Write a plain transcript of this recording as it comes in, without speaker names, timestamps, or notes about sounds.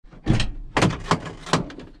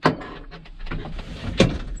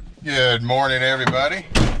Good morning, everybody.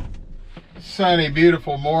 Sunny,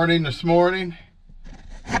 beautiful morning this morning.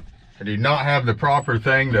 I do not have the proper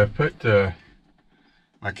thing to put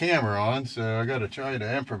my camera on, so I got to try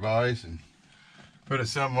to improvise and put it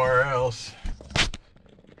somewhere else.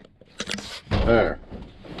 There.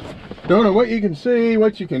 Don't know what you can see,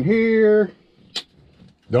 what you can hear.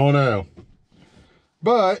 Don't know.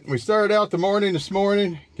 But we started out the morning this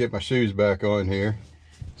morning. Get my shoes back on here.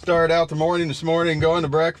 Started out the morning this morning going to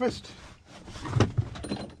breakfast.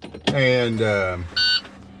 And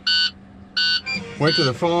went to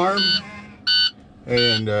the farm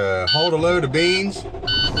and hauled a load of beans.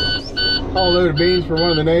 Hauled a load of beans for one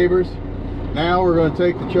of the neighbors. Now we're going to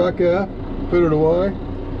take the truck up, put it away.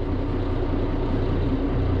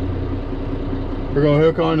 We're going to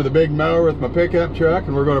hook onto the big mower with my pickup truck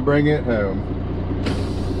and we're going to bring it home.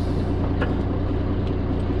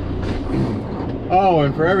 Oh,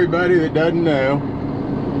 and for everybody that doesn't know,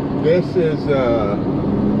 this is, I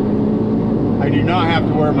do not have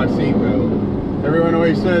to wear my seatbelt. Everyone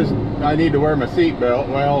always says I need to wear my seatbelt.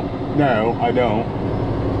 Well, no, I don't.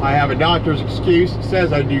 I have a doctor's excuse that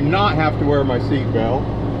says I do not have to wear my seatbelt,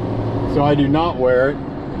 so I do not wear it.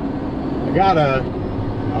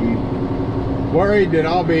 I'm worried that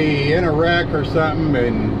I'll be in a wreck or something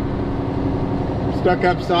and stuck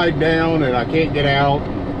upside down and I can't get out.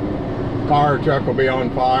 Car or truck will be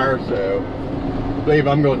on fire, so I believe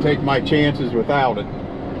I'm going to take my chances without it.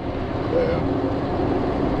 So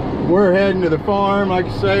we're heading to the farm. Like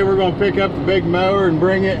I say, we're going to pick up the big mower and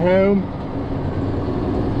bring it home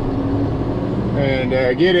and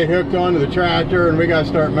get it hooked onto the tractor, and we got to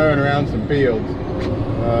start mowing around some fields.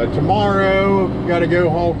 Tomorrow got to go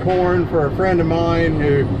haul corn for a friend of mine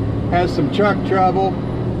who has some truck trouble,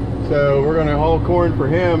 so we're going to haul corn for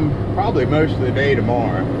him probably most of the day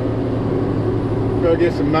tomorrow. Go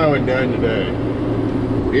get some mowing done today.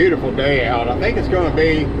 Beautiful day out. I think it's going to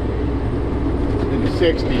be in the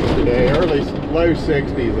 60s today, low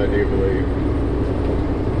 60s, I do believe.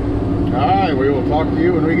 All right, we will talk to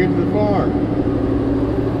you when we get to the farm.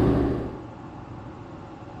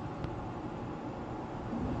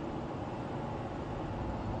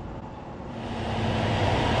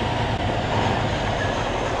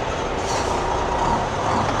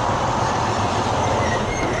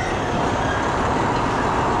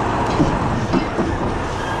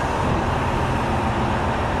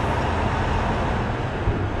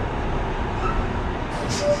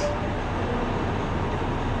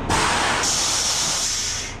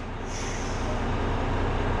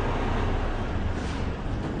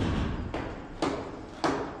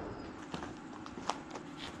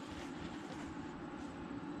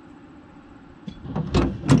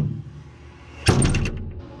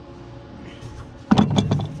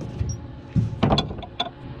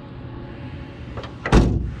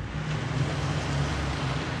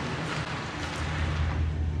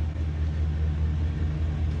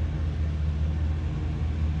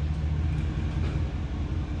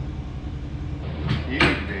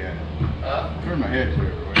 Turn my head to it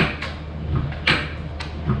real quick.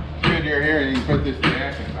 Good you're here and you can put this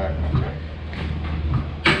jacket back on.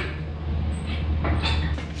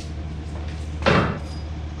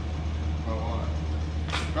 Oh, what?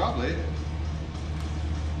 Probably.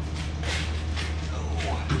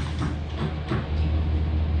 Oh.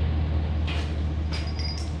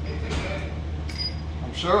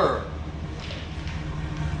 I'm sure.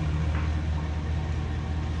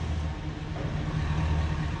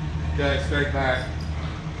 Okay, straight back.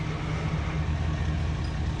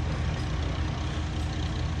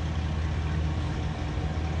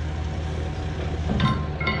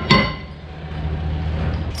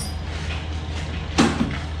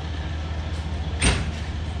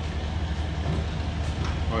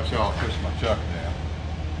 Watch y'all push my chuck down.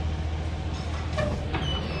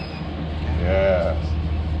 Yes.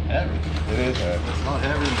 Heavy. It is heavy. It's not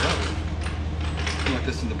heavy and heavy. You want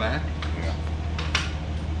this in the back? Yeah.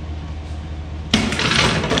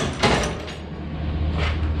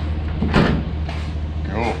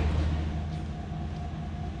 Cool.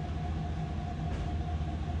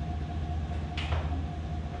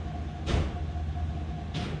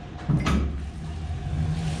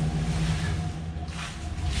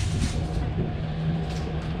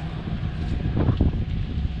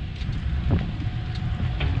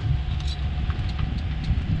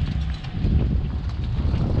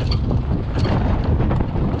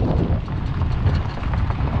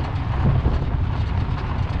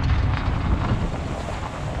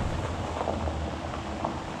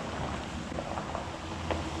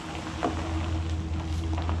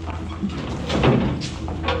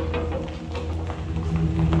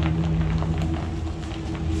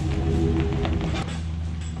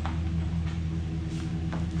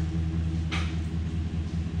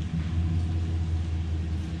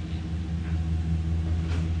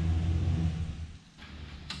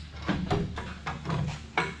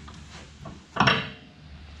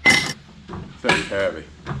 heavy.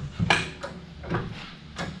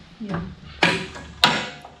 Yeah.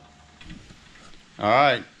 All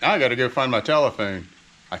right, I gotta go find my telephone.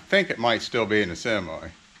 I think it might still be in the semi.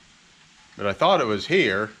 But I thought it was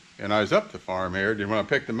here, and I was up the farm here. Didn't want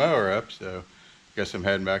to pick the mower up, so guess I'm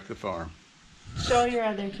heading back to the farm. Show your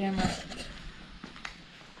other camera.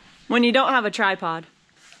 When you don't have a tripod.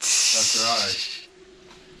 That's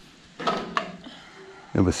right.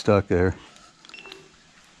 It was stuck there.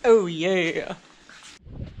 Oh yeah.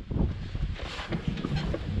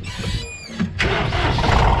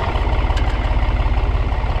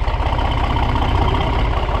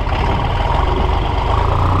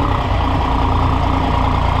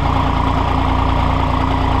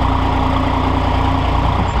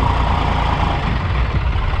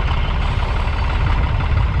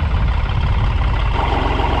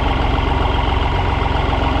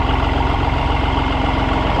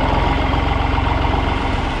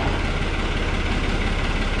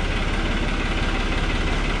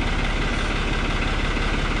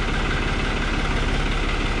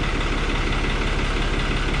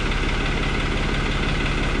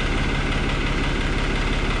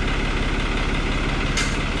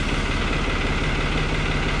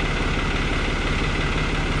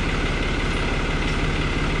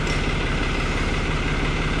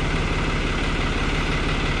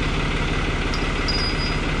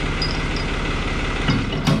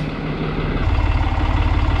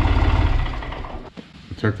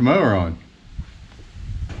 Took the mower on.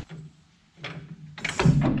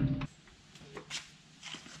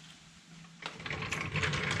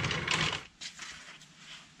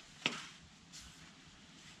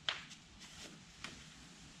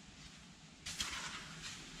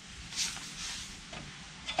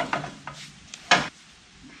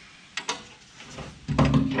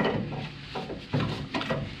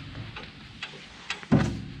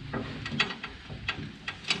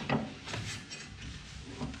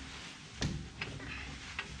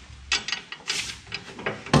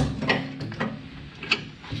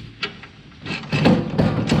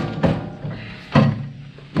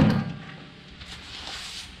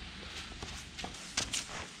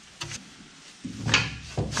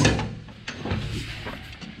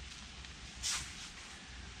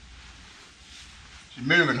 She's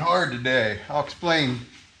moving hard today. I'll explain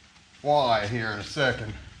why here in a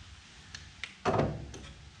second.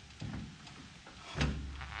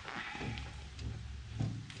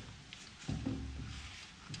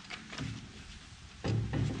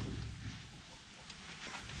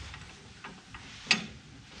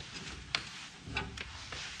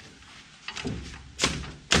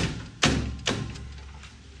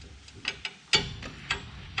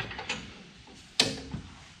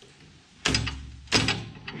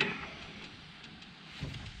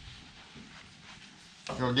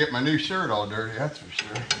 Gonna get my new shirt all dirty, that's for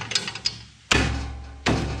sure.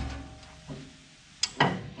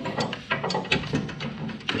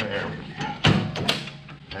 There we go.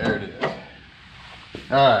 There it is.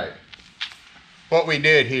 Alright. What we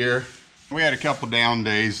did here, we had a couple down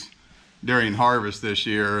days during harvest this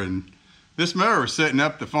year, and this mower was sitting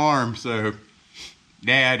up the farm, so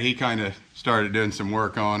Dad, he kind of started doing some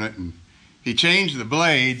work on it, and he changed the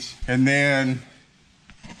blades, and then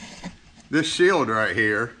this shield right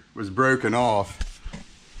here was broken off.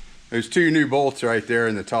 There's two new bolts right there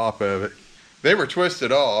in the top of it. They were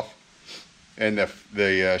twisted off, and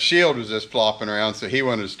the shield was just flopping around, so he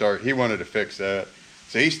wanted to fix that.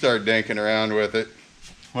 So he started dinking around with it.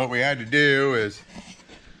 What we had to do is,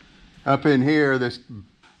 up in here, this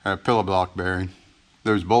pillow block bearing,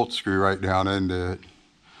 those bolts screw right down into it.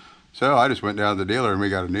 So I just went down to the dealer and we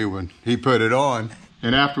got a new one. He put it on,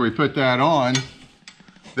 and after we put that on,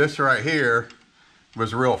 this right here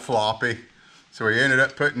was real floppy. So we ended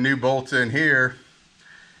up putting new bolts in here,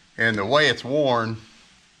 and the way it's worn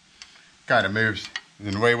kind of moves,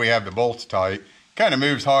 and the way we have the bolts tight, kind of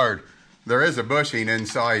moves hard. There is a bushing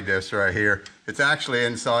inside this right here. It's actually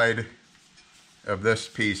inside of this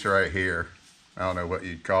piece right here. I don't know what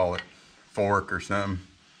you'd call it, fork or something.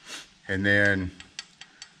 And then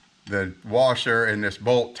the washer and this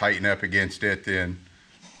bolt tighten up against it then.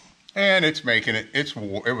 And it's making it, it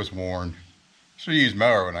was worn. So I used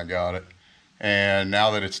mower when I got it. And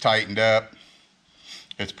now that it's tightened up,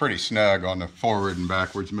 it's pretty snug on the forward and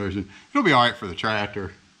backwards motion. It'll be all right for the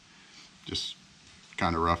tractor. Just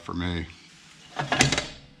kind of rough for me.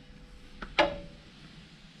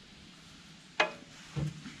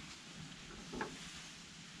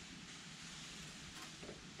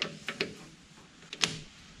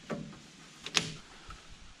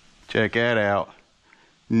 Check that out.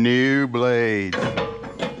 New blades.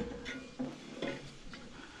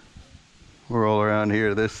 We're all around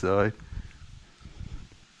here this side.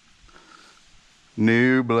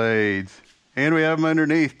 New blades. And we have them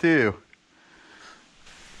underneath too.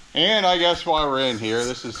 And I guess while we're in here,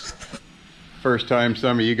 this is first time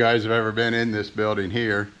some of you guys have ever been in this building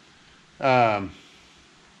here.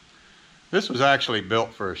 This was actually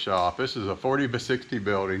built for a shop. This is a 40 by 60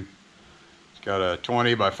 building. It's got a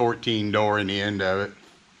 20 by 14 door in the end of it.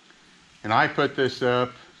 And I put this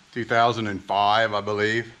up 2005, I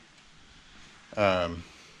believe.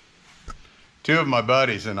 Two of my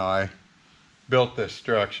buddies and I built this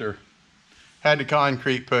structure. Had the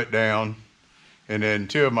concrete put down, and then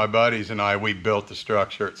two of my buddies and I, we built the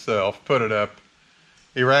structure itself, put it up,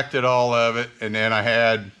 erected all of it, and then I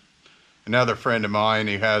had another friend of mine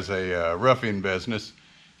who has a roofing business,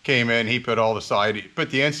 came in, he put all the siding,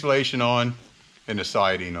 put the insulation on and the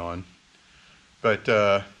siding on.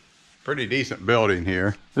 But pretty decent building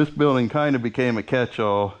here. This building kind of became a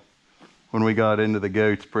catch-all when we got into the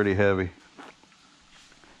goats pretty heavy.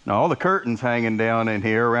 Now all the curtains hanging down in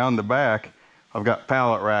here around the back, I've got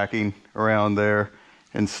pallet racking around there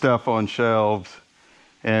and stuff on shelves.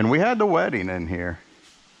 And we had the wedding in here.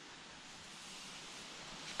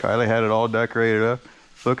 Kylie had it all decorated up.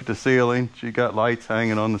 Look at the ceiling. She got lights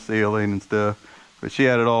hanging on the ceiling and stuff. But she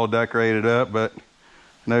had it all decorated up. But I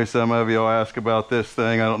know some of you will ask about this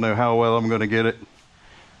thing. I don't know how well I'm going to get it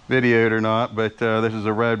videoed or not. But this is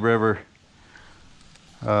a Red River.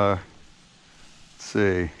 Let's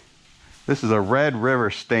see. This is a Red River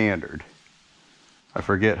Standard. I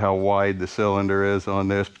forget how wide the cylinder is on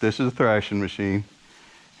this, but this is a thrashing machine.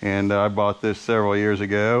 And I bought this several years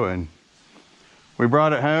ago, and we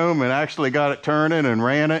brought it home and actually got it turning and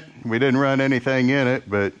ran it. We didn't run anything in it,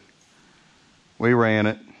 but we ran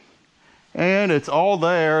it. And it's all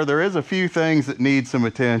there. There is a few things that need some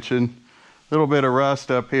attention. A little bit of rust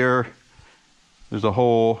up here. There's a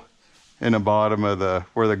hole in the bottom of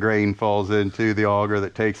where the grain falls into, the auger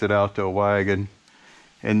that takes it out to a wagon.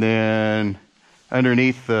 And then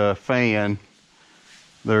underneath the fan,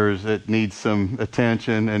 it needs some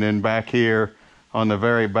attention. And then back here on the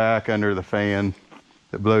very back under the fan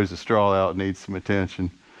that blows the straw out needs some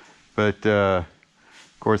attention. But of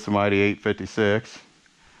course the mighty 856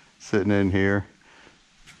 sitting in here.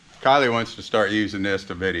 Kylie wants to start using this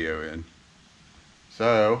to video in.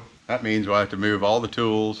 So that means we'll have to move all the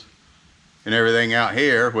tools and everything out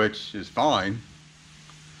here, which is fine.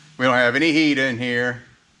 We don't have any heat in here.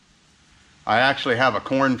 I actually have a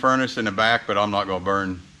corn furnace in the back, but I'm not going to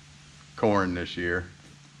burn corn this year.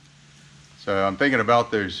 So I'm thinking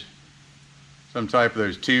about some type of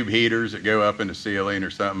those tube heaters that go up in the ceiling or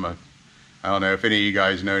something. I don't know if any of you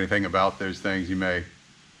guys know anything about those things. You may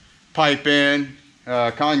pipe in.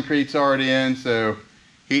 Concrete's already in, so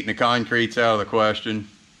heating the concrete's out of the question.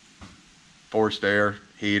 Forced air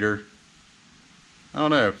heater. I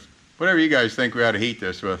don't know. Whatever you guys think we ought to heat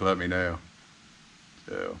this with, let me know.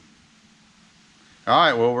 So, all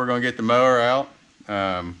right, well, we're going to get the mower out.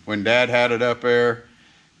 When Dad had it up there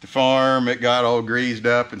at the farm, it got all greased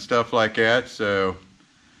up and stuff like that. So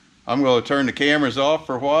I'm going to turn the cameras off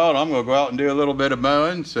for a while, and I'm going to go out and do a little bit of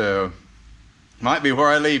mowing. So might be where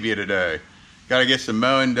I leave you today. Got to get some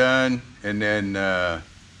mowing done, and then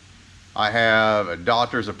I have a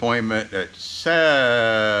doctor's appointment at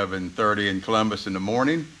 7:30 in Columbus in the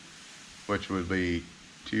morning, which would be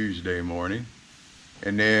Tuesday morning.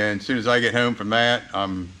 And then as soon as I get home from that,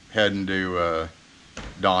 I'm heading to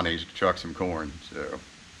Donnie's to truck some corn. So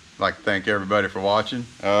I'd like to thank everybody for watching.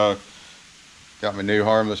 Got my new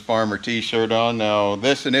Harmless Farmer t-shirt on. Now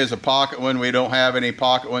this one is a pocket one. We don't have any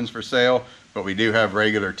pocket ones for sale, but we do have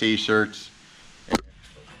regular t-shirts.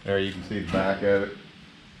 There you can see the back of it.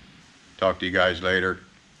 Talk to you guys later.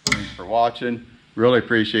 Thanks for watching. Really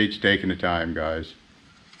appreciate you taking the time, guys.